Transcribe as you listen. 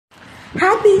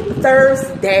Happy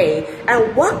Thursday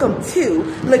and welcome to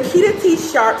Lakita T.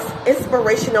 Sharp's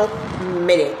Inspirational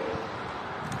Minute.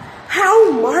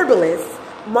 How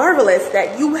marvelous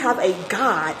that you have a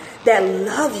God that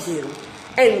loves you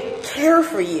and cares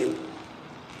for you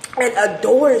and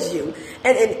adores you.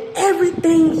 And in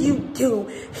everything you do,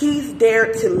 He's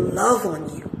there to love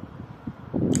on you.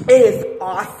 It is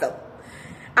awesome.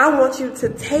 I want you to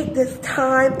take this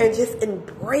time and just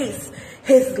embrace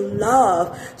His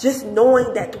love, just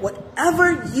knowing that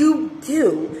whatever you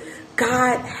do,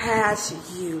 God has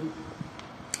you.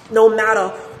 No matter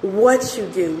what you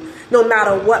do, no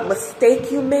matter what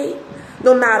mistake you make,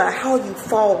 no matter how you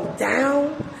fall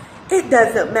down, it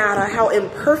doesn't matter how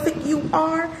imperfect you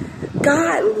are,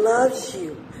 God loves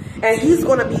you. And He's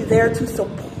going to be there to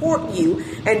support you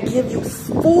and give you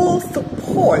full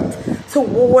support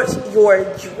towards your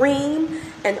dream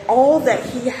and all that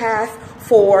He has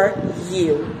for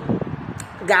you.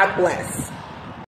 God bless.